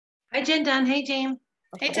Hi, Jen Dunn. Hey, James.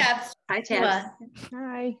 Hey, Tabs. Hi, Tabs.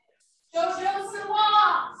 Hi.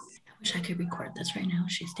 I wish I could record this right now.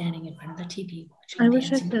 She's standing in front of the TV I watching wish I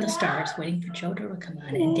Dancing with could. the Stars, waiting for JoJo to come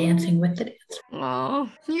on and dancing with the dance. Oh,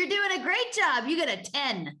 You're doing a great job. You got a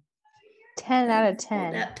 10. 10 out of Hold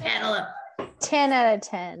 10. that paddle up. 10 out of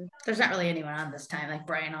 10. There's not really anyone on this time, like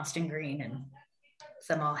Brian Austin Green and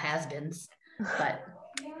some all has-beens, but That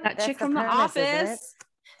That's chick the from The premise, isn't it? Office.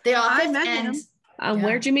 The Office met and him. Yeah.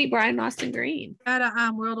 Where'd you meet Brian Austin Green? At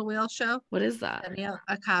a World of Whales show. What is that?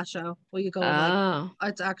 A car show where you go Oh,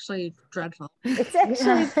 it's actually dreadful. It's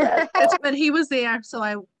actually But he was there, so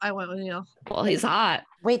I went with well, he's hot.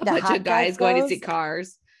 Wait, A the bunch hot of guys going to see goes?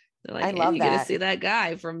 cars. They're like, I hey, love you get to that. see that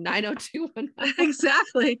guy from 90210.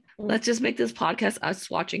 Exactly. Let's just make this podcast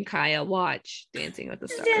us watching Kaya watch Dancing with the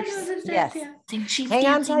Stars. Yes. She's Hang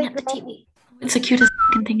on dancing tight, at the girl. TV. It's the cutest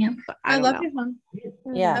thing ever. I don't love know. you, hon.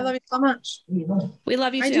 Yeah. I love you so much. We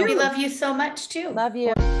love you I too. do. We love you so much too. Love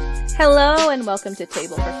you. Hello and welcome to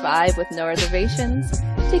Table for Five with no reservations.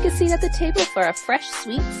 Take a seat at the table for a fresh,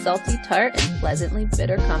 sweet, salty, tart, and pleasantly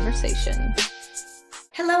bitter conversation.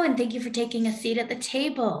 Hello, and thank you for taking a seat at the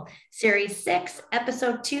table. Series 6,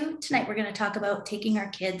 Episode 2. Tonight we're going to talk about taking our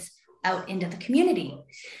kids out into the community.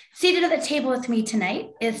 Seated at the table with me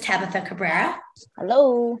tonight is Tabitha Cabrera,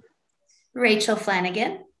 Hello. Rachel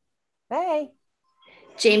Flanagan, Hey.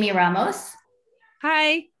 Jamie Ramos,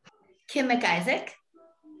 Hi. Kim McIsaac,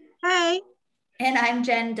 Hey. and I'm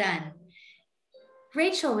Jen Dunn.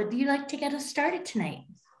 Rachel, would you like to get us started tonight?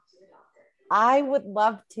 I would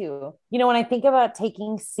love to. You know, when I think about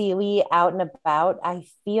taking Seely out and about, I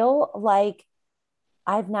feel like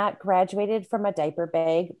I've not graduated from a diaper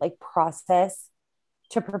bag like process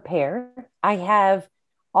to prepare. I have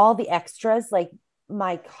all the extras. Like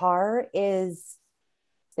my car is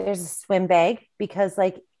there's a swim bag because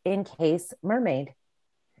like in case mermaid.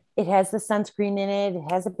 It has the sunscreen in it.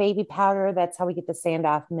 It has a baby powder. That's how we get the sand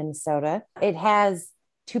off in Minnesota. It has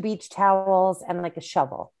 2 beach towels and like a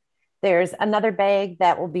shovel. There's another bag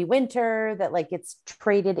that will be winter that like it's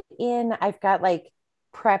traded in. I've got like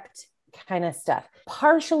prepped kind of stuff,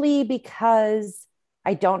 partially because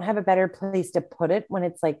I don't have a better place to put it when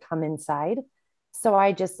it's like come inside. So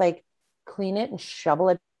I just like clean it and shovel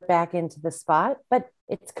it back into the spot. But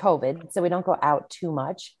it's COVID, so we don't go out too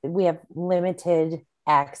much. We have limited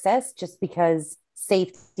access just because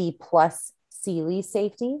safety plus Seely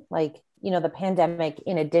safety, like, you know, the pandemic,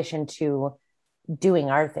 in addition to doing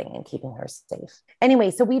our thing and keeping her safe.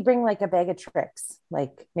 Anyway, so we bring like a bag of tricks,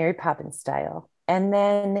 like Mary Poppins style. And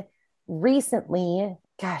then recently,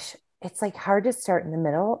 gosh, it's like hard to start in the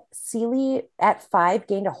middle. Seely at 5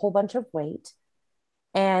 gained a whole bunch of weight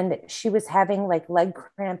and she was having like leg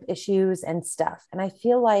cramp issues and stuff. And I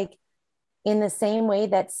feel like in the same way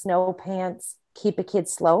that snow pants keep a kid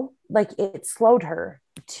slow, like it slowed her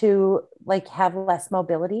to like have less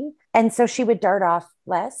mobility. And so she would dart off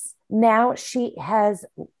less. Now she has,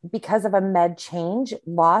 because of a med change,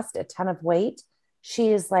 lost a ton of weight. She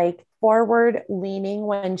is like forward leaning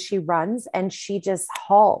when she runs and she just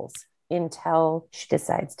hauls until she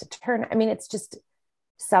decides to turn. I mean, it's just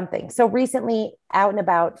something. So recently out and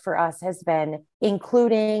about for us has been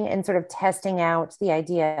including and sort of testing out the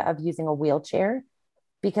idea of using a wheelchair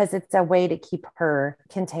because it's a way to keep her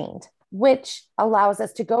contained, which allows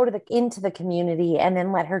us to go into the community and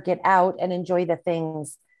then let her get out and enjoy the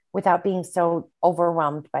things without being so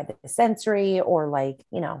overwhelmed by the sensory or like,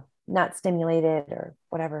 you know, not stimulated or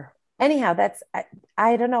whatever. Anyhow,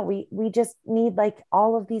 I don't know. We just need like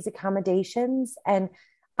all of these accommodations. And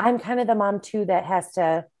I'm kind of the mom too that has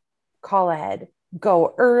to call ahead,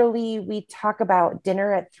 go early. We talk about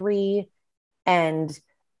dinner at 3 and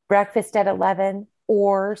breakfast at 11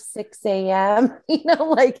 or 6 a.m. You know,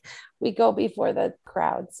 like we go before the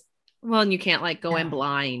crowds. Well, and you can't like go in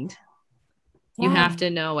blind. You Yeah. have to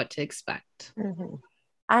know what to expect. Mhm.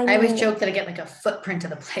 I always joke that I get like a footprint of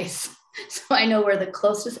the place. So I know where the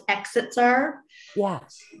closest exits are Yeah.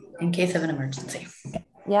 in case of an emergency,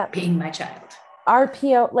 Yeah. being my child.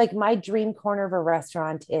 RPO, like my dream corner of a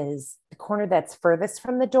restaurant is the corner that's furthest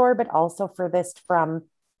from the door, but also furthest from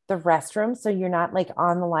the restroom. So you're not like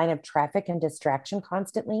on the line of traffic and distraction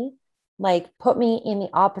constantly. Like put me in the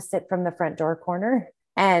opposite from the front door corner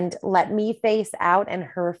and let me face out and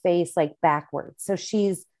her face like backwards. So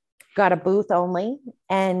she's got a booth only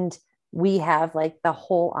and we have like the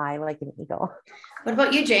whole eye like an eagle. What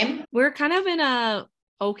about you, James? We're kind of in a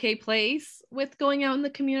okay place with going out in the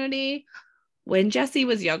community. When Jessie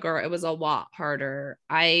was younger, it was a lot harder.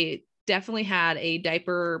 I definitely had a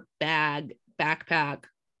diaper bag backpack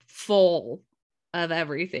full of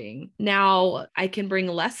everything. Now I can bring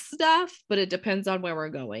less stuff, but it depends on where we're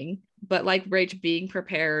going. But like Rach, being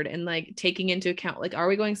prepared and like taking into account, like, are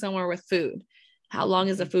we going somewhere with food? How long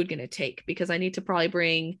is the food going to take? Because I need to probably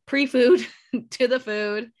bring pre-food to the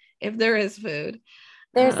food if there is food.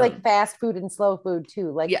 There's like fast food and slow food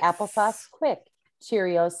too, like yes. applesauce, quick.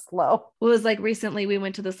 Cheerios, slow. It was like recently we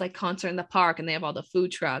went to this like concert in the park and they have all the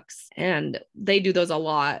food trucks and they do those a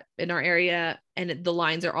lot in our area. And the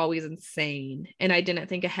lines are always insane. And I didn't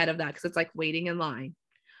think ahead of that because it's like waiting in line,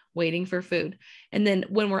 waiting for food. And then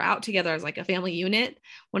when we're out together as like a family unit,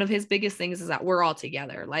 one of his biggest things is that we're all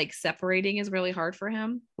together. Like separating is really hard for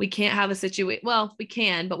him. We can't have a situation. Well, we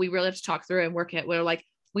can, but we really have to talk through and work it. We're like,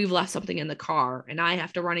 we've left something in the car and I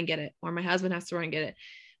have to run and get it, or my husband has to run and get it.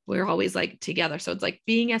 We're always like together. So it's like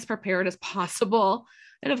being as prepared as possible.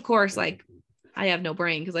 And of course, like I have no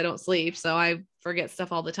brain because I don't sleep. So I forget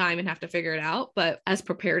stuff all the time and have to figure it out, but as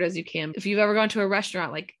prepared as you can. If you've ever gone to a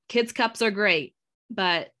restaurant, like kids cups are great,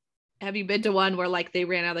 but have you been to one where like they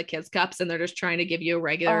ran out of the kids cups and they're just trying to give you a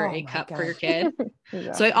regular A cup for your kid?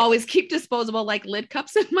 Yeah. So I always keep disposable like lid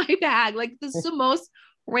cups in my bag. Like this is the most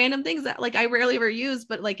random things that like I rarely ever use,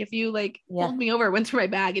 but like if you like pulled me over, went through my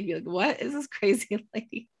bag and be like, what is this crazy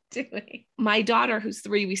lady doing? My daughter, who's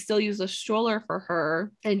 3, we still use a stroller for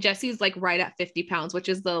her, and Jesse's like right at 50 pounds, which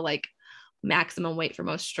is the like maximum weight for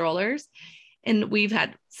most strollers. And we've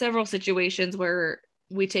had several situations where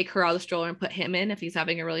we take her out of the stroller and put him in if he's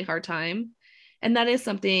having a really hard time. And that is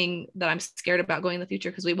something that I'm scared about going in the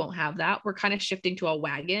future because we won't have that. We're kind of shifting to a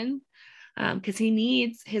wagon because he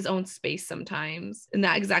needs his own space sometimes. In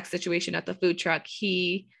that exact situation at the food truck,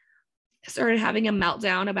 he started having a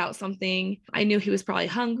meltdown about something. I knew he was probably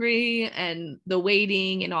hungry and the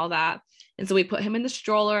waiting and all that. And so we put him in the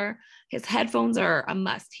stroller. His headphones are a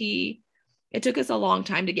must. It took us a long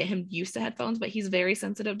time to get him used to headphones, but he's very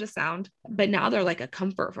sensitive to sound. But now they're like a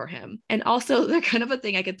comfort for him. And also they're kind of a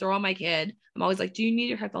thing I could throw on my kid. I'm always like, do you need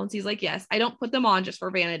your headphones? He's like, yes. I don't put them on just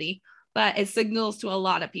for vanity, but it signals to a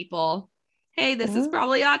lot of people, hey, this is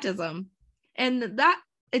probably autism. And that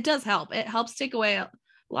it does help. It helps take away a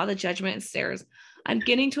lot of the judgment and stares. I'm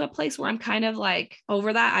getting to a place where I'm kind of like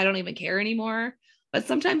over that. I don't even care anymore. But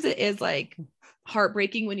sometimes it is like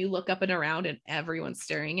heartbreaking when you look up and around and everyone's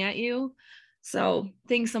staring at you. So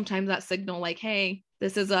things sometimes that signal like, hey,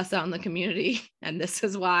 this is us out in the community and this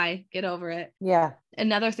is why, get over it. Yeah.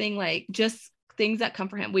 Another thing, like just things that come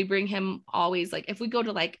for him. We bring him always, like if we go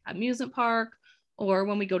to like amusement park or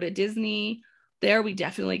when we go to Disney, there we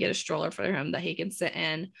definitely get a stroller for him that he can sit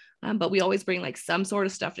in. But we always bring like some sort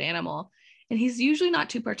of stuffed animal. And he's usually not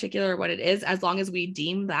too particular what it is, as long as we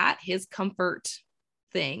deem that his comfort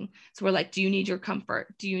thing. So we're like, do you need your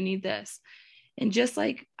comfort? Do you need this? And just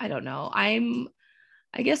like, I don't know, I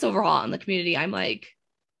guess overall in the community, I'm like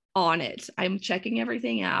on it. I'm checking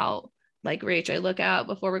everything out. Like Rach, I look out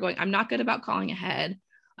before we're going. I'm not good about calling ahead.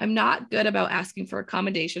 I'm not good about asking for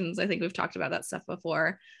accommodations. I think we've talked about that stuff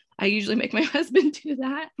before. I usually make my husband do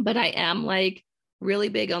that, but I am like really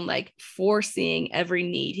big on like foreseeing every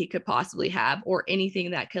need he could possibly have or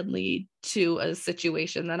anything that could lead to a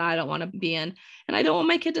situation that I don't want to be in. And I don't want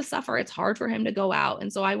my kid to suffer. It's hard for him to go out.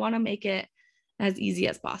 And so I want to make it as easy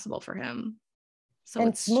as possible for him. So and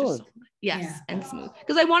it's smooth. just, yes, and smooth.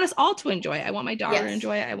 Because I want us all to enjoy it. I want my daughter to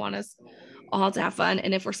enjoy it. I want us all to have fun.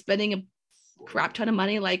 And if we're spending a crap ton of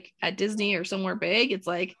money, like at Disney or somewhere big, it's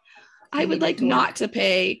like, I would like not to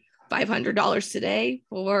pay $500 today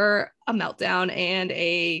for a meltdown and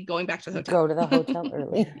a going back to the hotel. Go to the hotel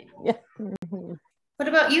early. Yeah. What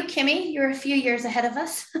about you, Kimmy? You're a few years ahead of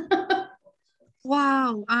us.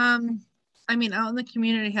 Wow. I mean, out in the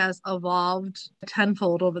community has evolved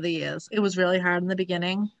tenfold over the years. It was really hard in the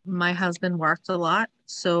beginning. My husband worked a lot,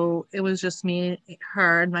 so it was just me,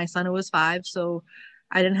 her, and my son who was 5. So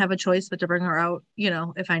I didn't have a choice but to bring her out, you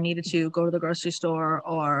know, if I needed to go to the grocery store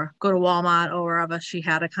or go to Walmart or wherever, she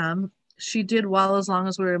had to come. She did well as long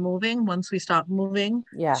as we were moving. Once we stopped moving,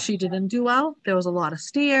 she didn't do well. There was a lot of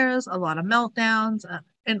stares, a lot of meltdowns.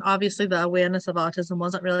 And obviously the awareness of autism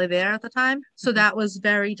wasn't really there at the time. So that was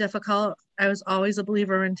very difficult. I was always a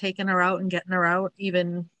believer in taking her out and getting her out.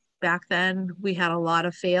 Even back then, we had a lot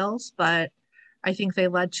of fails, but I think they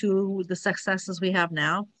led to the successes we have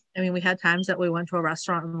now. I mean, we had times that we went to a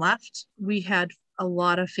restaurant and left. We had a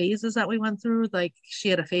lot of phases that we went through. Like she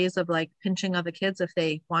had a phase of like pinching other kids if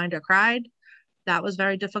they whined or cried. That was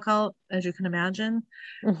very difficult, as you can imagine.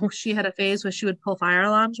 Mm-hmm. She had a phase where she would pull fire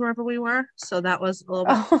alarms wherever we were. So that was a little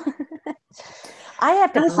bit. I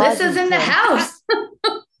have to. This is in the house.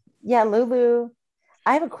 Yeah, Lulu.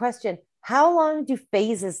 I have a question. How long do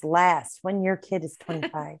phases last when your kid is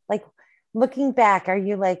 25? Like, looking back, are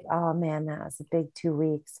you like, oh man, that was a big 2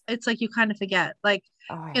 weeks? It's like you kind of forget, like,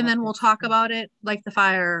 Oh, and then we'll talk about it, like the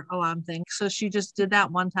fire alarm thing. So she just did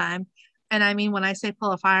that one time. And I mean, when I say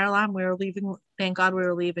pull a fire alarm, we were leaving. Thank God we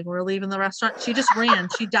were leaving. We were leaving the restaurant. She just ran.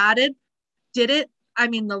 She did it. I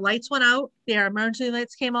mean, the lights went out. Their emergency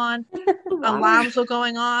lights came on. Alarms were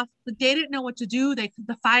going off. They didn't know what to do. The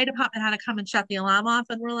fire department had to come and shut the alarm off.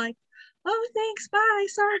 And we're like, oh, thanks. Bye.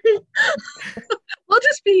 Sorry. We'll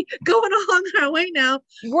just be going on our way now.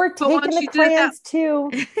 We're taking the crayons too.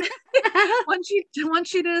 Once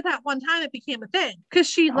she did it that one time, it became a thing because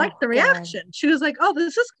she liked the reaction. God. She was like, oh,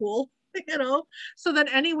 this is cool. You know, so then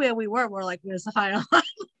anywhere we were like, where's the fire alarm?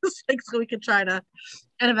 Like, so we could try to,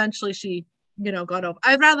 and eventually she, you know, got over.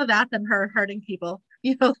 I'd rather that than her hurting people.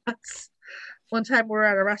 You know, that's one time we were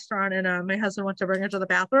at a restaurant and my husband went to bring her to the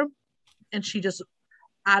bathroom and she just,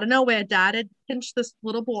 out of nowhere, Dad had pinched this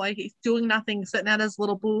little boy. He's doing nothing, sitting at his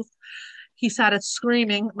little booth. He started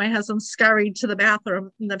screaming. My husband scurried to the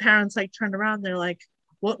bathroom and the parents like turned around. They're like,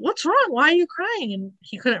 what's wrong? Why are you crying? And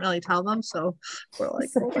he couldn't really tell them. So we're like,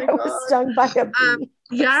 oh my God. I was stung by a bee.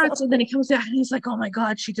 Yeah. So then he comes down and he's like, oh my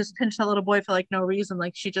God, she just pinched that little boy for like no reason.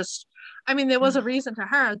 Like she just, I mean, there was a reason to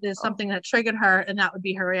her. There's something that triggered her and that would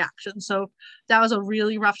be her reaction. So that was a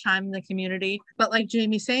really rough time in the community. But like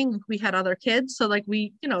Jamie's saying, we had other kids. So like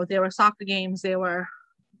we, you know, there were soccer games. There were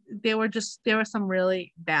some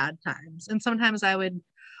really bad times. And sometimes I would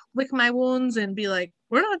lick my wounds and be like,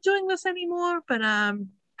 we're not doing this anymore. But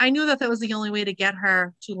I knew that was the only way to get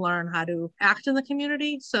her to learn how to act in the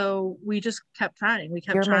community. So we just kept trying.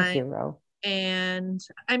 You're trying. My hero. And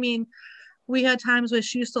I mean, we had times where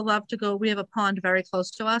she used to love to go. We have a pond very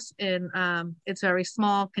close to us and it's very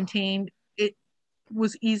small, contained. It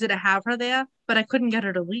was easy to have her there, but I couldn't get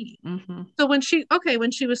her to leave. Mm-hmm. So when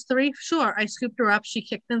she was 3, sure, I scooped her up. She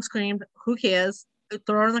kicked and screamed. Who cares?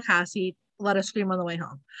 Throw her in the car seat. Let her scream on the way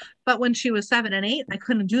home. But when she was 7 and 8, I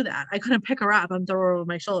couldn't do that. I couldn't pick her up and throw her over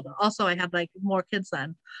my shoulder. Also, I had like more kids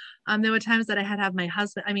then. There were times that I had to have my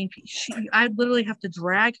husband. I mean, I'd literally have to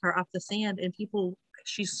drag her up the sand, and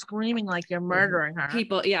she's screaming like you're murdering her.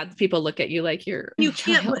 People look at you like you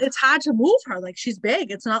can't. It's hard to move her. Like she's big.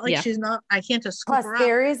 It's not like she's not. I can't just scoop her up.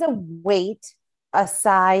 There is a weight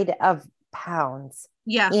aside of pounds.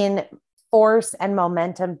 Yeah. In force and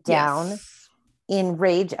momentum down. Yes. In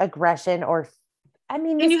rage, aggression, or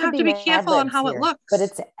and you have to be careful on how it looks, but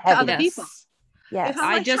it's heavy. To other people. Yes, if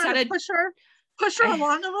I'm like just had to push her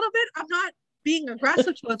along a little bit. I'm not being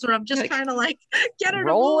aggressive towards her. I'm just trying to like get her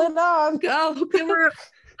roll to it on. Go.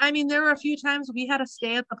 There were a few times we had to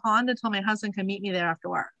stay at the pond until my husband could meet me there after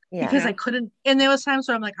work because I couldn't. And there was times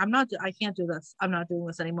where I'm like, I can't do this. I'm not doing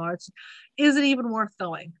this anymore. Is it even worth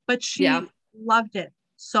going? But she loved it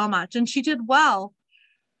so much, and she did well.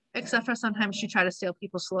 Except for sometimes she tried to steal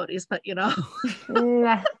people's floaties, but you know.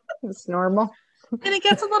 Yeah, it's normal. And it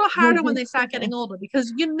gets a little harder when they start getting older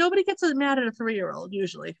because nobody gets mad at a 3-year-old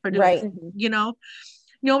usually for doing it. You know,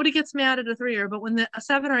 nobody gets mad at a 3-year-old, but when a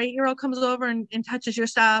 7 or 8-year-old comes over and touches your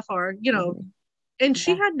stuff or, you know, and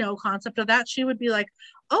she had no concept of that. She would be like,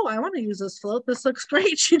 oh, I want to use this float. This looks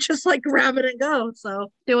great. She just like grab it and go.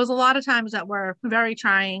 So there was a lot of times that were very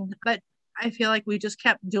trying, but I feel like we just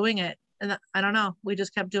kept doing it. And I don't know, we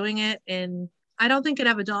just kept doing it. And I don't think it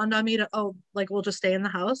ever dawned on me we'll just stay in the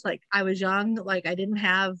house. Like I was young, like I didn't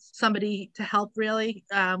have somebody to help really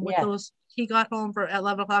with those. He got home at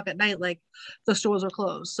 11 o'clock at night, like the stores were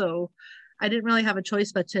closed. So I didn't really have a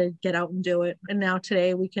choice but to get out and do it. And now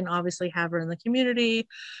today we can obviously have her in the community.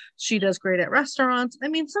 She does great at restaurants. I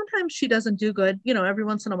mean, sometimes she doesn't do good. You know, every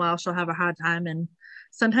once in a while she'll have a hard time and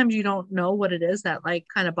sometimes you don't know what it is that like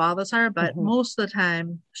kind of bothers her, but most of the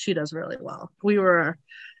time she does really well. We were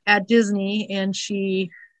at Disney and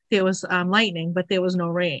there was lightning, but there was no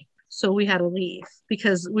rain. So we had to leave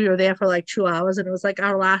because we were there for like 2 hours and it was like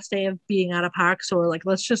our last day of being out of park. So we're like,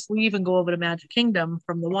 let's just leave and go over to Magic Kingdom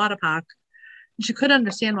from the water park. And she couldn't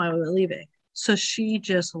understand why we were leaving. So she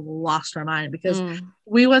just lost her mind because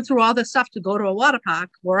we went through all this stuff to go to a water park.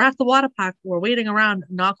 We're at the water park. We're waiting around,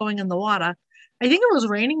 not going in the water. I think it was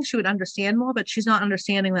raining. She would understand more, but she's not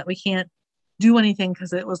understanding that we can't do anything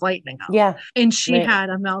because it was lightning out. Yeah. And she had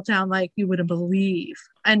a meltdown like you wouldn't believe.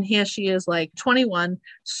 And here she is like 21,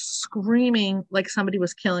 screaming like somebody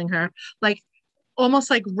was killing her, like almost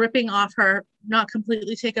like ripping off her, not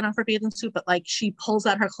completely taking off her bathing suit, but like she pulls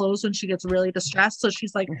at her clothes when she gets really distressed. So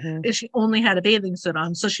she's like, she only had a bathing suit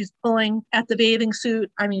on. So she's pulling at the bathing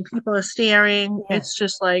suit. I mean, people are staring. Yeah. It's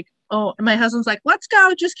just like, oh, and my husband's like, let's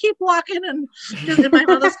go, just keep walking. And my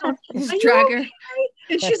mother's going, drag her.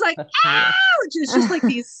 And she's like, ah! It's just like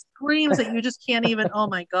these screams that you just can't even, oh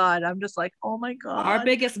my God. I'm just like, oh my God. Our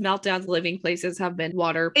biggest meltdowns living places have been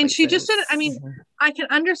water and places. she just didn't, I mean, I can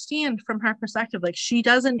understand from her perspective, like she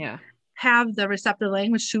doesn't have the receptive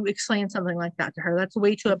language to explain something like that to her. That's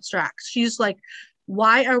way too abstract. She's like,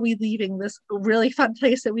 why are we leaving this really fun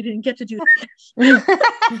place that we didn't get to do?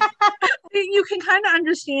 You can kind of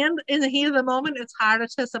understand in the heat of the moment. It's harder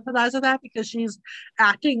to sympathize with that because she's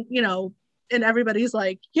acting, you know, and everybody's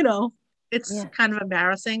like, you know, it's kind of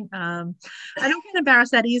embarrassing. I don't get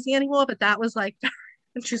embarrassed that easy anymore, but that was like,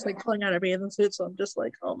 and she's like pulling out her bathing suit. So I'm just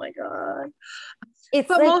like, oh my God. It's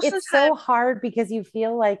but like, most it's of the time, so hard because you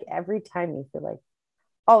feel like every time you feel like,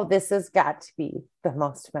 oh, this has got to be the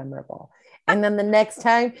most memorable. And then the next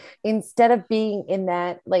time, instead of being in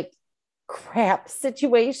that like crap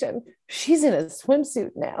situation, she's in a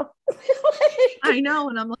swimsuit now. I know.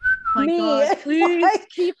 And I'm like, oh my God, please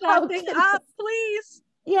keep that thing up, please.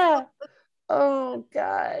 Yeah. Oh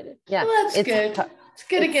God. Yeah. Well, that's good. It's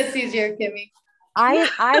good. It gets easier, Kimmy.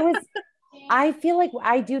 I feel like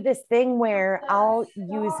I do this thing where I'll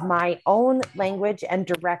use my own language and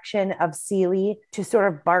direction of Seely to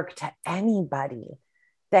sort of bark to anybody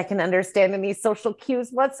that can understand any social cues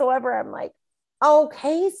whatsoever. I'm like,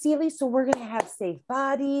 okay, Seely, so we're going to have safe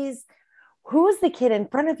bodies. Who's the kid in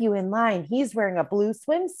front of you in line? He's wearing a blue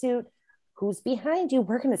swimsuit. Who's behind you?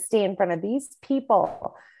 We're going to stay in front of these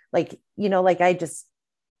people. Like, you know, like I just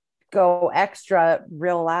go extra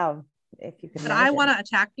real loud. If you can. But I want to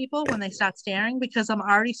attack people when they start staring because I'm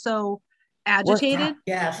already so agitated.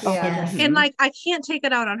 Yes. And like, I can't take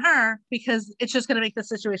it out on her because it's just going to make the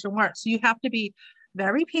situation worse. So you have to be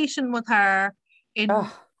very patient with her and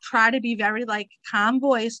try to be very like calm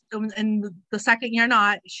voice. And the second you're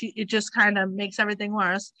not, it just kind of makes everything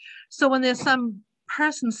worse. So when there's some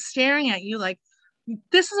person staring at you, like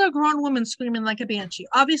this is a grown woman screaming like a banshee.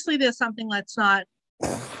 Obviously there's something that's not,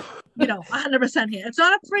 you know, 100% here. It's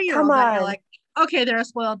not a 3-year-old that you're like, okay, they're a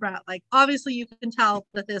spoiled brat. Like, obviously you can tell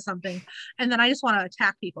that there's something. And then I just want to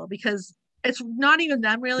attack people because it's not even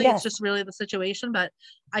them really. It's just really the situation. But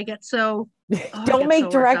I get so don't make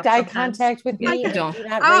direct eye contact with me. Don't.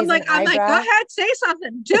 I'm like, go ahead, say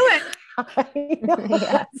something. Do it. I'm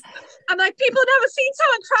like, people never seen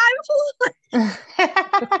someone cry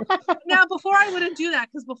before. Now, before I wouldn't do that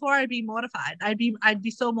because before I'd be mortified. I'd be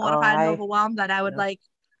so mortified and overwhelmed that I would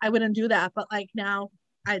I wouldn't do that. But like now,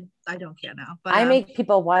 I don't care now. But I make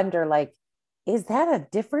people wonder, like, is that a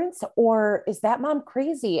difference or is that mom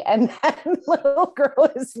crazy? And that little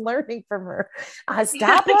girl is learning from her.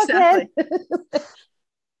 Stop looking.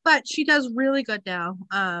 But she does really good now.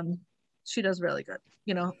 She does really good.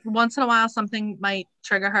 You know, once in a while something might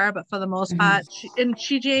trigger her, but for the most part,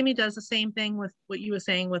 Jamie does the same thing with what you were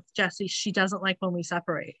saying with Jessie. She doesn't like when we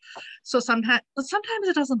separate. So sometimes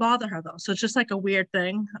it doesn't bother her though. So it's just like a weird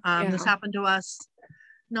thing. This happened to us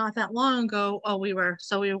not that long ago. We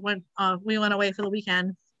went away for the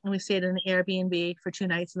weekend and we stayed in an Airbnb for 2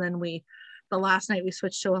 nights. And then the last night we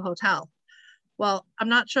switched to a hotel. Well, I'm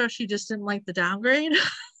not sure if she just didn't like the downgrade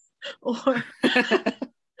or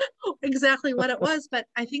exactly what it was, but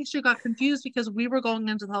I think she got confused because we were going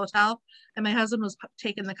into the hotel and my husband was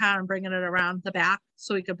taking the car and bringing it around the back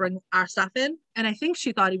so he could bring our stuff in. And I think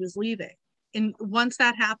she thought he was leaving. And once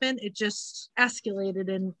that happened, it just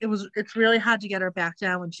escalated and it's really hard to get her back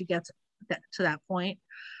down when she gets to that point.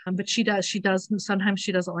 But she does, sometimes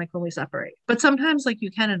she doesn't like when we separate, but sometimes like you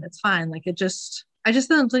can, and it's fine. Like I just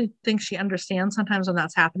don't think she understands sometimes when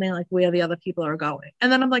that's happening, like where the other people are going.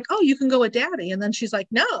 And then I'm like, oh, you can go with daddy. And then she's like,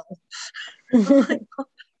 no. I'm like,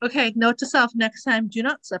 okay, note to self, next time, do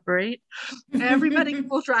not separate. Everybody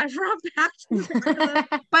will drive around back to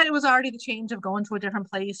the but it was already the change of going to a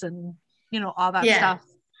different place and, you know, all that stuff.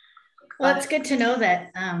 Well, it's good to know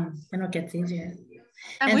that it gets easier.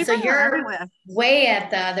 And so you're way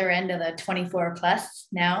at the other end of the 24 plus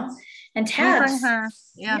now. And Tabs,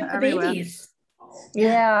 you have the babies.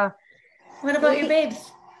 Yeah. What about your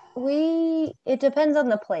babes? It depends on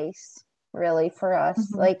the place, really, for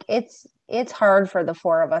us. Like it's hard for the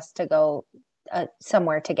 4 of us to go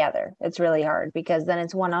somewhere together. It's really hard because then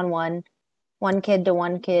it's one-on-one, one kid to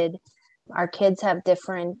one kid. Our kids have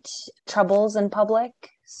different troubles in public.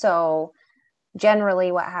 So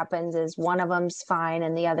generally what happens is one of them's fine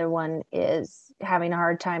and the other one is having a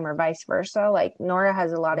hard time or vice versa. Like Nora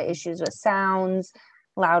has a lot of issues with sounds,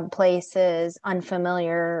 loud places,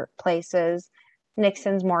 unfamiliar places.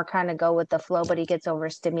 Nixon's more kind of go with the flow, but he gets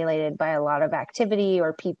overstimulated by a lot of activity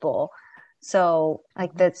or people. So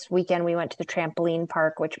like this weekend we went to the trampoline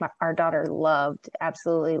park, which our daughter loved,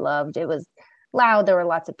 absolutely loved. It was loud. There were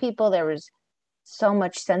lots of people. There was so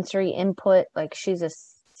much sensory input. Like she's a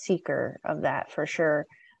seeker of that for sure.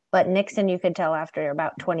 But Nixon, you could tell after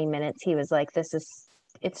about 20 minutes, he was like,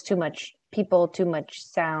 it's too much people, too much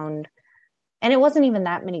sound. And it wasn't even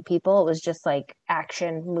that many people. It was just like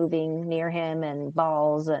action moving near him and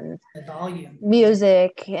balls and the volume,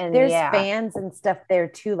 music. And there's fans and stuff there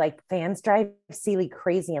too. Like fans drive Seely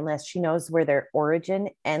crazy unless she knows where their origin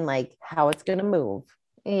and like how it's going to move.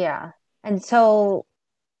 Yeah. And so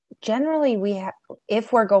generally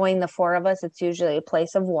if we're going, the four of us, it's usually a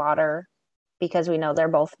place of water because we know they'll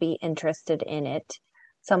both be interested in it.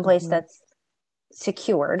 Someplace that's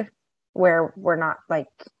secured where we're not like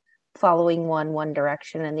following one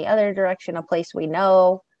direction and the other direction, a place we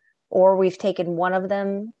know, or we've taken one of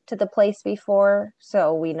them to the place before,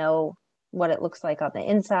 so we know what it looks like on the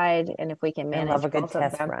inside and if we can manage. I love a good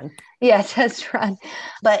test run. Yeah, test run.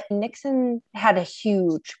 But Nixon had a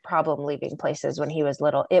huge problem leaving places when he was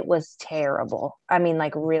little. It was terrible. I mean,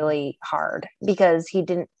 like really hard because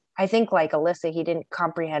I think like Alyssa, he didn't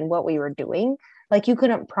comprehend what we were doing. Like you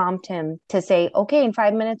couldn't prompt him to say, okay, in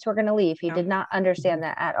 5 minutes, we're going to leave. He did not understand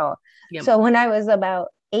that at all. Yep. So when I was about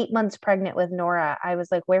 8 months pregnant with Nora, I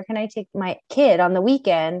was like, where can I take my kid on the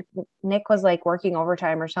weekend? Nick was like working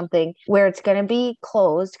overtime or something where it's going to be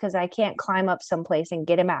closed because I can't climb up someplace and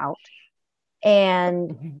get him out.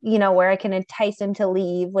 And, where I can entice him to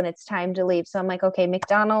leave when it's time to leave. So I'm like, okay,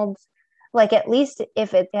 McDonald's. Like at least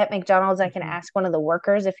if it's at McDonald's, I can ask one of the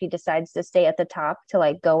workers if he decides to stay at the top to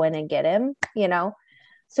like go in and get him,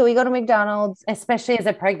 So we go to McDonald's. Especially as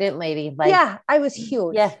a pregnant lady. Like, yeah, I was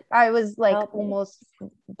huge. Yeah. I was like almost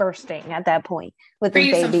bursting at that point with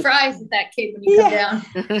the baby. Some fries with that kid when you come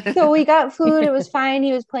down. So we got food. It was fine.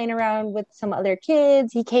 He was playing around with some other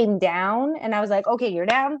kids. He came down and I was like, okay, you're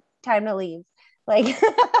down. Time to leave. Like,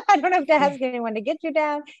 I don't have to ask anyone to get you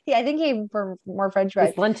down. Yeah, I think he came for more French fries.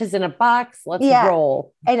 His lunch is in a box. Let's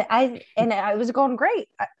roll. And I was going great.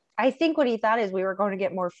 I think what he thought is we were going to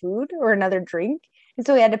get more food or another drink. And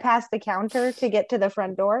so we had to pass the counter to get to the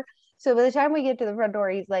front door. So by the time we get to the front door,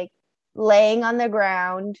 he's like laying on the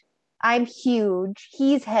ground. I'm huge.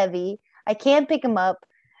 He's heavy. I can't pick him up.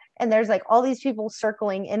 And there's like all these people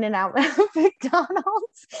circling in and out of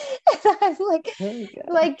McDonald's. And I'm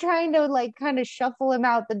like trying to like kind of shuffle him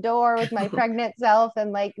out the door with my pregnant self.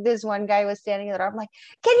 And like this one guy was standing there. I'm like,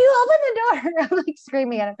 can you open the door? I'm like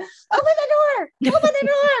screaming at him, open the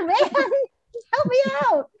door, man. Help me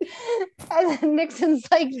out. And then Nixon's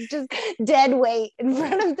like just dead weight in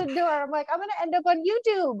front of the door. I'm like, I'm going to end up on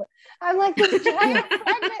YouTube. I'm like this giant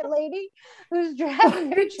pregnant lady who's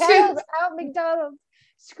dragging her child out McDonald's,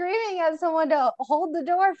 screaming at someone to hold the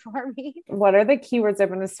door for me. What are the keywords? I'm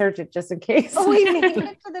going to search it just in case. We made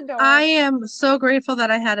it to the door. I am so grateful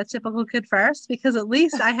that I had a typical kid first because at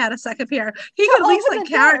least I had a second parent. He could at least like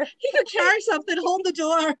carry something, hold the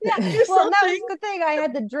door. Yeah. Well, that was the thing. I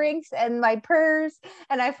had the drinks and my purse,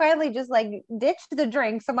 and I finally just like ditched the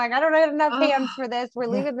drinks. I'm like, I don't have enough hands for this. We're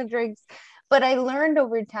leaving the drinks. But I learned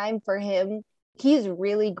over time for him, he's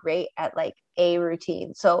really great at like a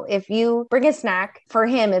routine. So if you bring a snack for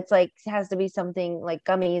him, it's like it has to be something like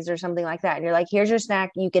gummies or something like that. And you're like, here's your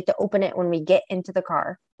snack. You get to open it when we get into the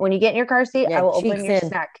car. When you get in your car seat, I will open your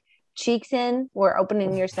snack. Cheeks in, we're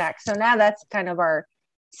opening your snack. So now that's kind of our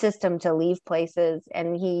system to leave places.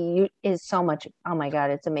 And he is so much, oh my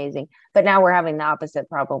God, it's amazing. But now we're having the opposite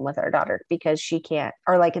problem with our daughter because she can't,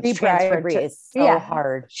 or like it's transferred to, is so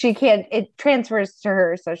hard. She can't, it transfers to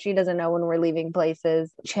her. So she doesn't know when we're leaving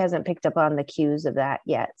places. She hasn't picked up on the cues of that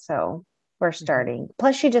yet. So we're starting.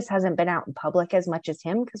 Plus she just hasn't been out in public as much as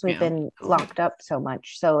him because we've been locked up so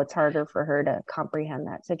much. So it's harder for her to comprehend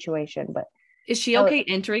that situation. But is she okay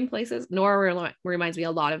entering places? Nora reminds me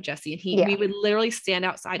a lot of Jesse, and we would literally stand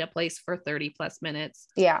outside a place for 30 plus minutes.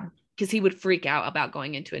 Yeah. Because he would freak out about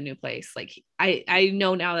going into a new place. Like I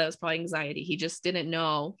know now that was probably anxiety. He just didn't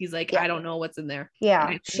know. He's like, I don't know what's in there.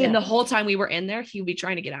 Yeah. And the whole time we were in there, he would be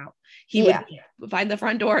trying to get out. He would find the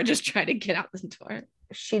front door and just try to get out the door.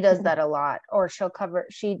 She does that a lot. Or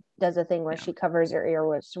she does a thing where she covers her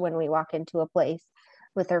ears when we walk into a place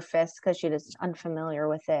with her fist because she is unfamiliar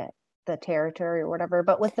with it. The territory or whatever,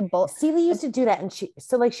 but with the bolt, Seely used to do that, and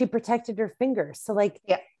she protected her fingers. So like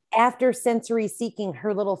after sensory seeking,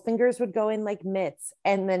 her little fingers would go in like mitts,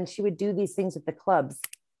 and then she would do these things with the clubs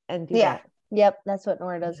and do that. Yep, that's what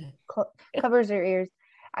Nora does. Covers her ears.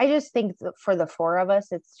 I just think that for the four of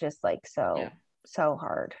us, it's just like so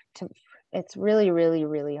hard to. It's really, really,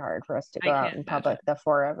 really hard for us to go out in public. The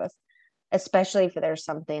four of us. Especially if there's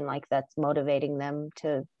something like that's motivating them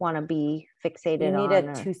to want to be fixated on. You need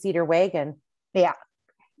a two-seater wagon. Yeah.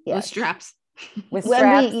 With straps.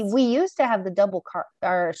 We used to have the double car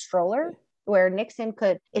or stroller, where Nixon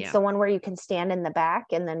could, it's Yeah. the one where you can stand in the back,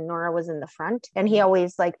 and then Nora was in the front, and he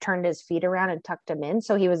always like turned his feet around and tucked them in.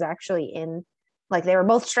 So he was actually in, like they were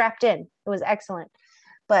both strapped in. It was excellent.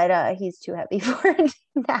 But he's too heavy for it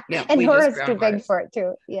now. Yeah, And we just Nora's grabbed too big ours. for it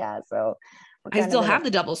too. Yeah. So I still have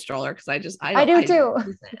the double stroller because I do too.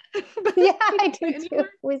 But Yeah, I do too. anymore.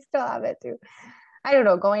 We still have it too. I don't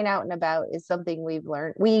know. Going out and about is something we've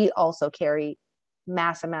learned. We also carry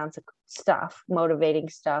mass amounts of stuff, motivating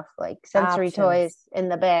stuff like sensory Options. toys in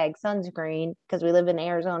the bag, sunscreen, because we live in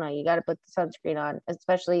Arizona. You got to put the sunscreen on,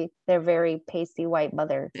 especially their very pasty white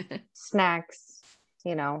mother. Snacks,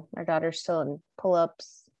 you know, our daughter's still in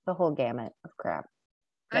pull-ups, the whole gamut of crap.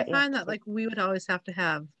 I But, yeah. find that like we would always have to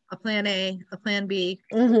have a plan A, a plan B,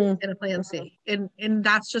 Mhm. and a plan C. And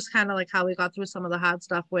that's just kind of like how we got through some of the hard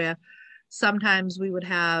stuff where sometimes we would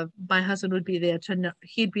have, my husband would be there to know,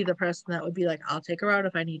 he'd be the person that would be like, I'll take her out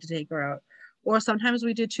if I need to take her out. Or sometimes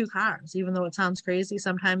we did 2 cars, even though it sounds crazy.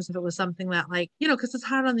 Sometimes if it was something that like, you know, because it's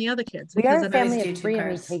hard on the other kids. We are Because a it family is- do of 2 3 and we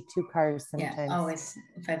cars. take 2 cars sometimes. Yeah, always.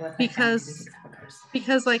 If I go with my family, Because- we do 2 cars.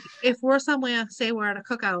 because like if we're somewhere, say we're at a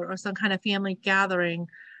cookout or some kind of family gathering,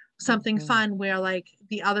 something Mhm. fun where like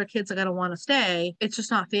the other kids are going to want to stay, it's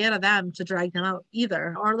just not fair to them to drag them out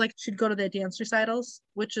either. Or like she'd go to their dance recitals,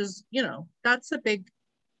 which is, you know, that's a big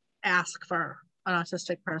ask for an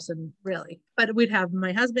autistic person, really. But we'd have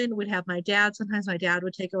my husband, we'd have my dad. Sometimes my dad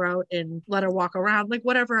would take her out and let her walk around, like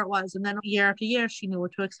whatever it was. And then year after year, she knew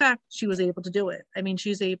what to expect. She was able to do it. I mean,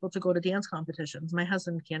 she's able to go to dance competitions. My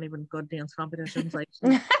husband can't even go to dance competitions. Like,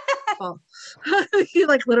 well, he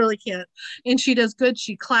like literally can't. And she does good.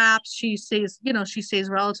 She claps. She stays, you know, she stays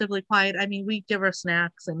relatively quiet. I mean, we give her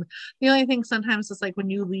snacks. And the only thing sometimes is like when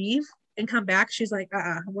you leave and come back, she's like,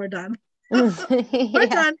 we're done. We're Yeah.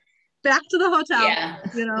 done. Back to the hotel. Yeah.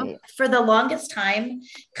 You know? For the longest time,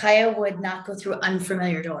 Kaya would not go through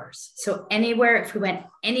unfamiliar doors. So anywhere, if we went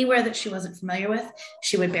anywhere that she wasn't familiar with,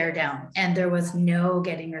 she would bear down. And there was no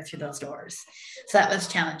getting her through those doors. So that was a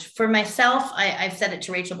challenge. For myself, I've said it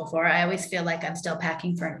to Rachel before, I always feel like I'm still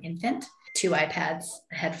packing for an infant. 2 iPads,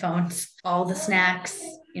 headphones, all the snacks,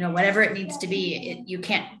 you know, whatever it needs to be.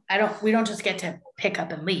 We don't just get to pick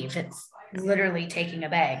up and leave. It's literally taking a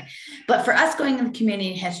bag. But for us, going in the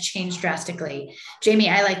community has changed drastically. Jamie,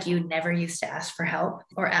 I, like you, never used to ask for help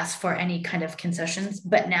or ask for any kind of concessions,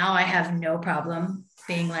 but now I have no problem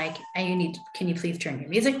being like, can you please turn your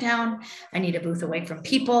music down? I need a booth away from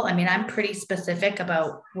people. I mean, I'm pretty specific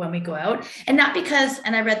about when we go out, and not because,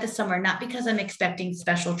 and I read this somewhere, not because I'm expecting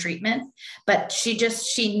special treatment, but she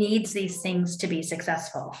needs these things to be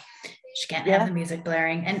successful. She can't have the music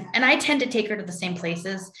blaring. And I tend to take her to the same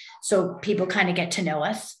places so people kind of get to know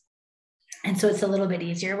us. And so it's a little bit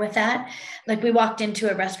easier with that. Like we walked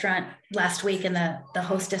into a restaurant last week and the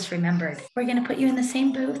hostess remembered, we're going to put you in the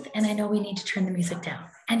same booth. And I know we need to turn the music down.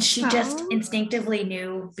 And she just instinctively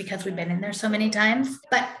knew because we've been in there so many times.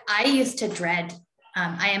 But I used to dread,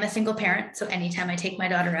 I am a single parent. So anytime I take my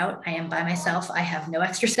daughter out, I am by myself. I have no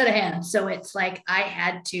extra set of hands. So it's like, I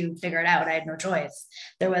had to figure it out. I had no choice.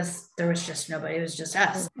 There was just nobody. It was just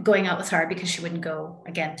us. Going out was hard because she wouldn't go,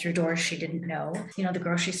 again, through doors she didn't know. You know, the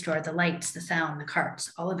grocery store, the lights, the sound, the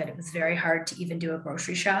carts, all of it. It was very hard to even do a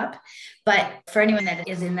grocery shop. But for anyone that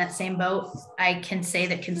is in that same boat, I can say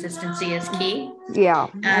that consistency is key. Yeah.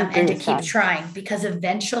 And to keep trying, because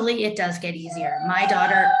eventually it does get easier. My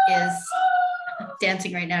daughter is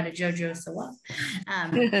dancing right now to JoJo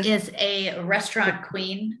Siwa, is a restaurant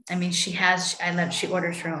queen. I mean, she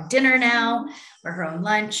orders her own dinner now or her own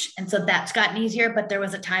lunch. And so that's gotten easier. But there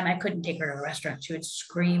was a time I couldn't take her to a restaurant. She would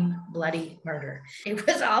scream bloody murder. It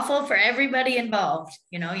was awful for everybody involved,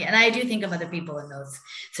 you know, and I do think of other people in those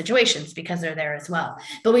situations because they're there as well.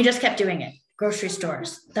 But we just kept doing it. Grocery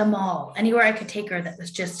stores, the mall, anywhere I could take her that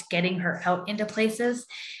was just getting her out into places.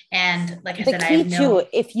 And like I said, I have too,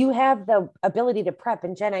 if you have the ability to prep,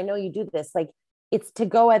 and Jen, I know you do this, like it's to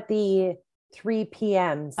go at the 3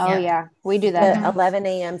 p.m. Oh yeah, we do that. The 11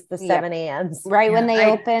 a.m.s, the 7 a.m.s. Right when they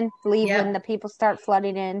open, leave when the people start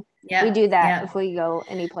flooding in. Yeah. We do that if we go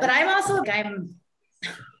any place. But I'm also a guy,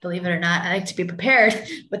 believe it or not, I like to be prepared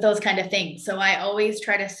with those kind of things. So I always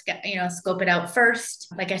try to, scope it out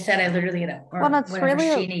first. Like I said, I literally whatever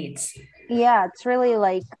she needs. Yeah, it's really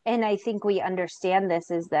like, and I think we understand this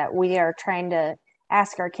is that we are trying to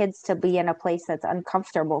ask our kids to be in a place that's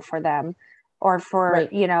uncomfortable for them or for,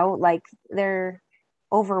 like they're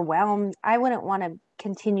overwhelmed. I wouldn't want to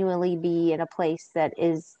continually be in a place that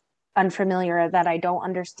is unfamiliar, that I don't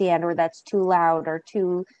understand, or that's too loud or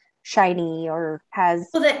too shiny or has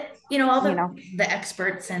the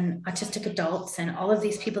experts and autistic adults and all of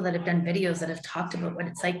these people that have done videos that have talked about what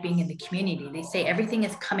it's like being in the community. They say everything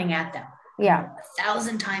is coming at them. Yeah.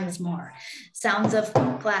 1,000 times more. Sounds of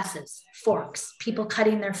glasses, forks, people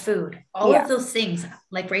cutting their food, all of those things,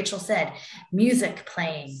 like Rachel said, music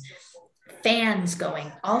playing, fans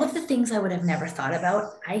going, all of the things I would have never thought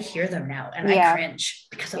about, I hear them now and I cringe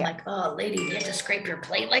because I'm like, oh, lady, you have to scrape your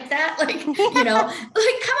plate like that? Like, you know,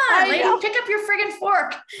 like, come on, lady, pick up your friggin'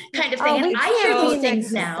 fork kind of thing. And I hear those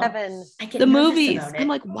things now. I get the movies. about it. I'm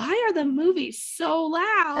like, why are the movies so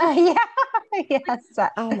loud? Yes.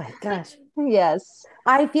 Oh my gosh. Yes.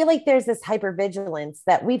 I feel like there's this hypervigilance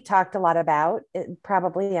that we've talked a lot about,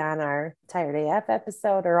 probably on our Tired AF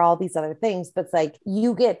episode or all these other things, but it's like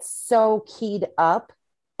you get so keyed up,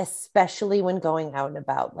 especially when going out and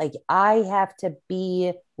about. Like I have to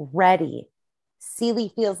be ready.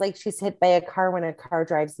 Celie feels like she's hit by a car when a car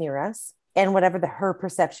drives near us, and whatever her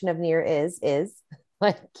perception of near is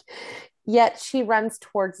like, yet she runs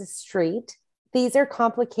towards the street. These are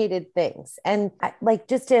complicated things. And like,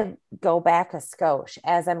 just to go back a skosh,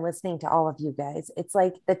 as I'm listening to all of you guys, it's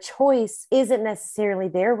like the choice isn't necessarily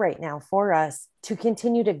there right now for us to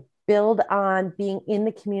continue to build on being in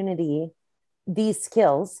the community, these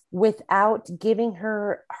skills, without giving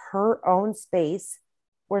her her own space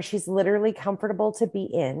where she's literally comfortable to be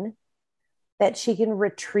in, that she can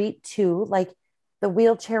retreat to. Like the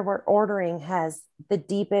wheelchair we're ordering has the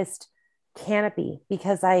deepest canopy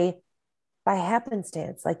because by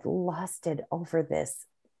happenstance, like lusted over this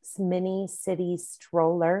mini city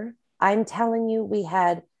stroller. I'm telling you, we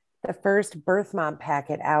had the first birth mom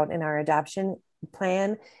packet out in our adoption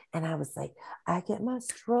plan. And I was like, I get my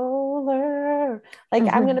stroller.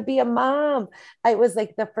 Like, I'm going to be a mom. It was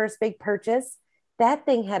like the first big purchase. That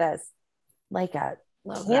thing had us like a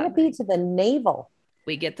canopy to the navel.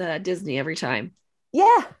 We get the Disney every time.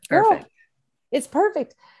 Yeah. Perfect. It's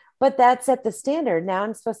perfect. But that set the standard. Now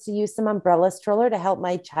I'm supposed to use some umbrella stroller to help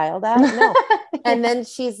my child out. No. And then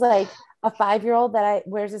she's like a 5-year-old that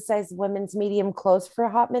wears a size women's medium clothes for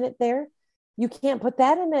a hot minute there. You can't put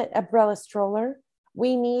that in an umbrella stroller.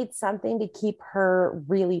 We need something to keep her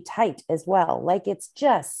really tight as well. Like it's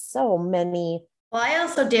just so many. Well, I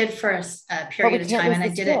also did for a period of time, and I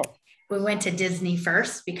did it. We went to Disney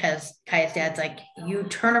first because Kaya's dad's like, you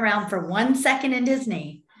turn around for 1 second in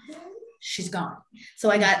Disney, she's gone.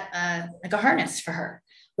 So I got like a harness for her,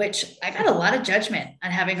 which I got a lot of judgment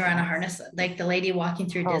on having her on a harness. Like the lady walking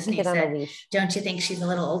through Disney said, don't you think she's a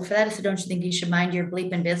little old for that? I said, don't you think you should mind your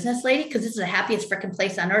bleeping business, lady? Because this is the happiest freaking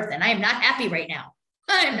place on earth. And I am not happy right now.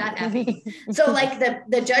 I am not happy. So like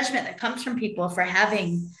the judgment that comes from people for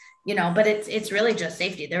having, you know, but it's really just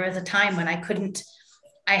safety. There was a time when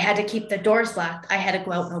I had to keep the doors locked. I had to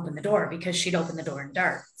go out and open the door because she'd open the door in the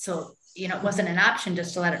dark. So, you know, it wasn't an option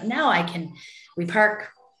just to let her. Now we park,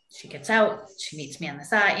 she gets out, she meets me on the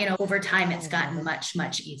side. You know, over time, it's gotten much,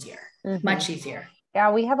 much easier, much easier.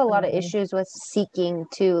 Yeah, we have a lot of issues with seeking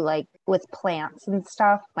too, like with plants and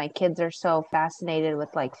stuff. My kids are so fascinated with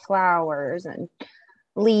like flowers and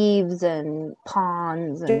leaves and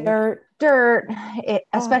ponds and dirt.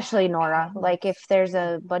 Especially Nora. Like if there's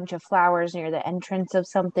a bunch of flowers near the entrance of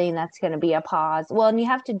something, that's going to be a pause. Well, and you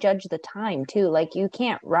have to judge the time too. Like you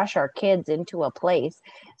can't rush our kids into a place,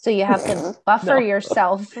 so you have to buffer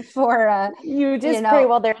yourself for you just pray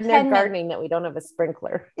while they're in there gardening that we don't have a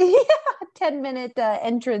sprinkler. 10-minute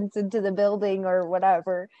entrance into the building or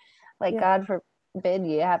whatever. Like God forbid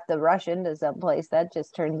you have to rush into someplace. That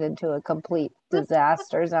just turns into a complete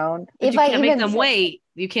disaster zone. But if you can't make them wait,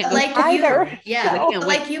 you can't like either.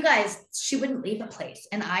 Like you guys, she wouldn't leave a place,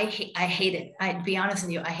 and I hate it. I'd be honest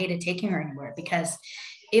with you, I hated taking her anywhere because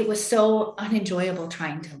it was so unenjoyable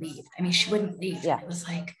trying to leave. I mean, she wouldn't leave. It was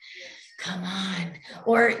like, come on.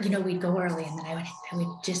 Or, you know, we'd go early and then I would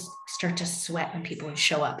just start to sweat when people would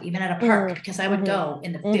show up, even at a park, because I would go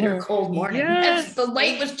in the bitter cold morning as the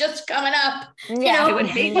light was just coming up. You know, I would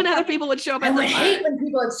hate when other people would show up at the park. I would hate when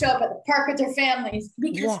people would show up at the park with their families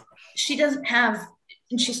because she doesn't have,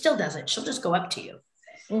 and she still doesn't. She'll just go up to you.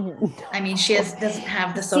 I mean, she doesn't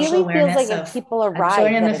have the social awareness feels like of if people arrive.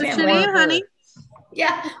 What's your name, honey?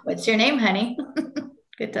 Yeah. What's your name, honey?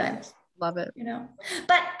 Good times. Love it. You know,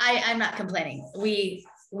 but I'm not complaining. We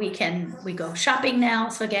go shopping now.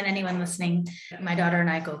 So again, anyone listening, my daughter and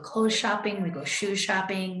I go clothes shopping. We go shoe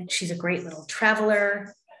shopping. She's a great little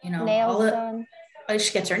traveler. You know, nails done.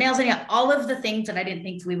 She gets her nails in. Yeah, all of the things that I didn't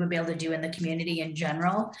think we would be able to do in the community in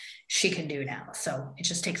general, she can do now. So it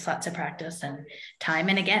just takes lots of practice and time.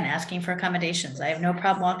 And again, asking for accommodations. I have no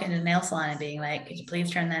problem walking to the nail salon and being like, could you please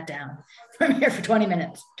turn that down? I'm here for 20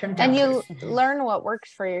 minutes. Turn it down. And you learn what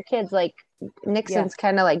works for your kids. Like Nixon's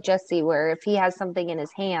kind of like Jesse, where if he has something in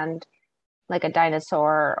his hand, like a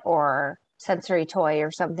dinosaur or sensory toy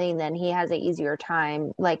or something, then he has an easier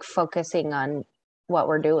time like focusing on what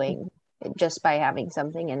we're doing just by having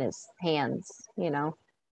something in his hands. You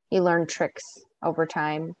learn tricks over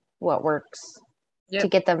time, what works to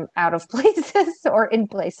get them out of places or in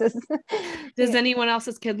places. Does anyone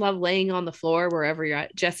else's kid love laying on the floor wherever you're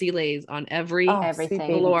at? Jessie lays on everything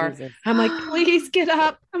floor. Jesus. I'm like, please get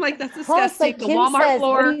up. I'm like, that's disgusting. The Walmart says,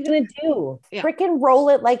 floor. What are you gonna do? Freaking roll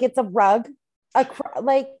it like it's a rug.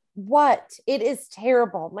 Like what? It is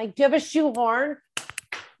terrible. I'm like, do you have a shoehorn?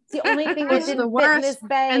 It's the only thing that didn't fit in this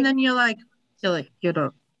bag. And then you're like, get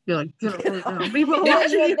up. You're like, get up. People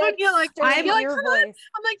watching you, and you're like, come on. I'm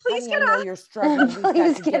like, please get up. You're struggling.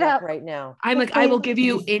 Please get up right now. I'm like, I will give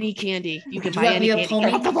you any candy. You can buy any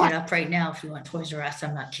candy. Get up right now if you want Toys R Us.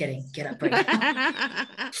 I'm not kidding. Get up right now. I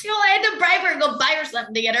had to bribe her and go buy her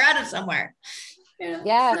something to get her out of somewhere.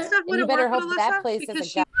 Yeah. And you better hope that place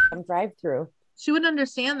is a goddamn drive-through. She wouldn't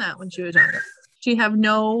understand that when she was younger. She'd have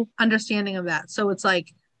no understanding of that. So it's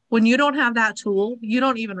like, when you don't have that tool, you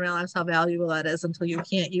don't even realize how valuable that is until you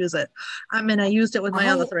can't use it. I mean, I used it with my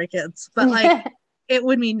other 3 kids, but like it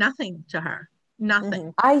would mean nothing to her.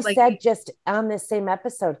 Nothing. I said just on this same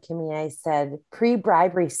episode, Kimmy, I said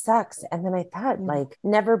pre-bribery sucks. And then I thought like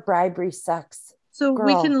never bribery sucks. So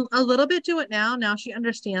we can a little bit do it now. Now she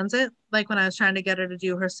understands it. Like when I was trying to get her to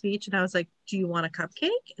do her speech and I was like, do you want a cupcake?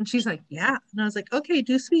 And she's like, yeah. And I was like, okay,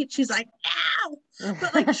 do speech. She's like, no.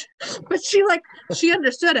 But like, she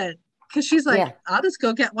understood it. Cause she's like, I'll just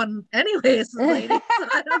go get one anyways, lady.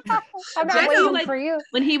 I'm not waiting for you.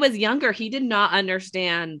 When he was younger, he did not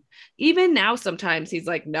understand. Even now, sometimes he's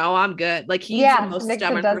like, no, I'm good. Like he's the most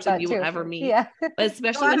stubborn person you will ever meet. Yeah. But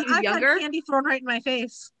especially when he's younger. I've had candy thrown right in my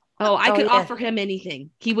face. Oh, I could offer him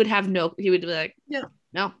anything. He would be like,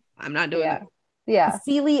 no, I'm not doing it. Yeah.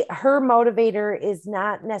 Seely, her motivator is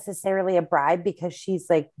not necessarily a bribe because she's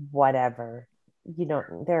like, whatever.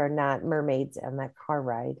 There are not mermaids on that car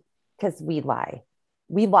ride because we lie.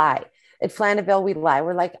 At Flanaville, we lie.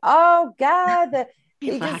 We're like, oh God,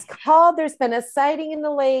 they just called. There's been a sighting in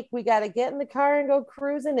the lake. We got to get in the car and go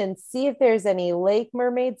cruising and see if there's any lake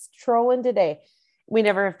mermaids trolling today. We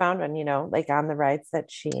never have found one, like on the rides that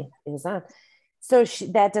she is on. So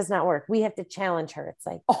that does not work. We have to challenge her. It's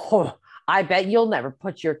like, oh, I bet you'll never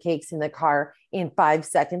put your cakes in the car in 5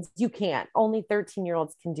 seconds. You can't. Only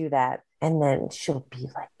 13-year-olds can do that. And then she'll be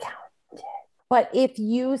like, counted. But if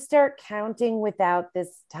you start counting without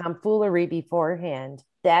this tomfoolery beforehand,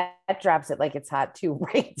 that drops it like it's hot too,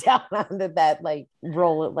 right down onto that, like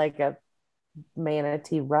roll it like a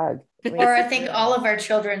manatee rug. Or I think all of our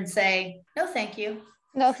children say, no, thank you.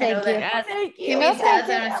 No, thank you. Yes. Thank you. Kimmy does,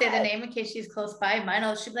 and I say the name in case she's close by. Mine,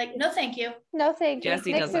 she'll be like, no, thank you. No, thank you.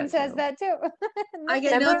 Jessie Nixon says that too. I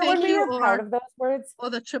get no, thank you. Or part of those words. Or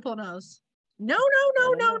the triple no's. No.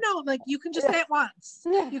 Like you can just say it once.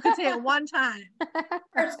 You can say it one time.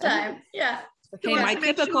 First time. Yeah. Okay, my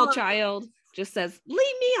typical child just says, leave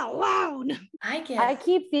me alone. I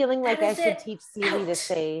keep feeling like I should teach Seely to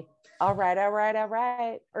say, all right,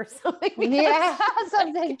 or something. Yeah,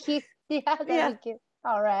 something cute. Yeah, that'd be cute.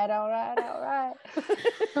 All right. So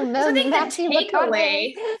I think the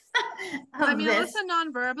takeaway. I mean, Alyssa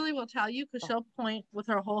non-verbally will tell you because she'll point with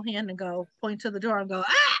her whole hand and point to the door and go,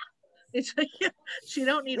 ah! It's like, she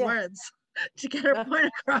don't need words to get her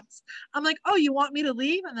point across. I'm like, oh, you want me to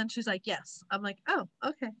leave? And then she's like, yes. I'm like, oh,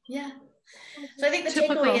 okay. Yeah. So I think the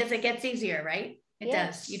takeaway is it gets easier, right? It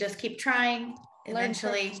does. You just keep trying.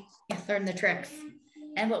 Eventually, you learn the tricks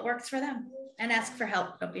and what works for them. And ask for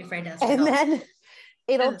help. Don't be afraid to ask for help. And then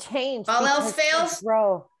it'll change. If all else fails,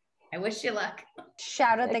 grow. I wish you luck.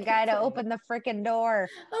 Shout at the guy to open the freaking door.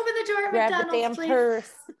 Open the door. Grab McDonald's, the damn please.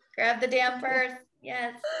 purse. Grab the damn purse.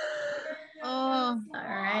 Yes. Oh. All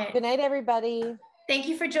right. Good night, everybody. Thank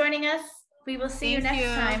you for joining us. We will see you next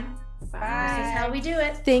time. Bye. This is how we do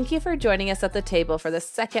it. Thank you for joining us at the table for the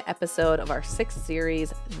second episode of our 6th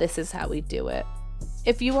series, This Is How We Do It.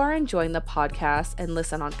 If you are enjoying the podcast and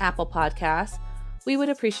listen on Apple Podcasts, we would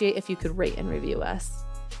appreciate if you could rate and review us.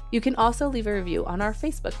 You can also leave a review on our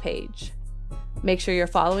Facebook page. Make sure you're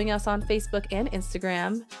following us on Facebook and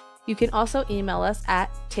Instagram. You can also email us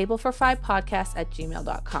at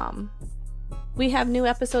tablefor5podcast@gmail.com. We have new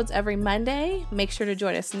episodes every Monday. Make sure to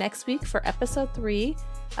join us next week for episode 3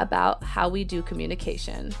 about how we do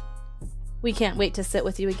communication. We can't wait to sit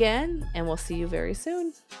with you again, and we'll see you very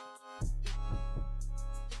soon.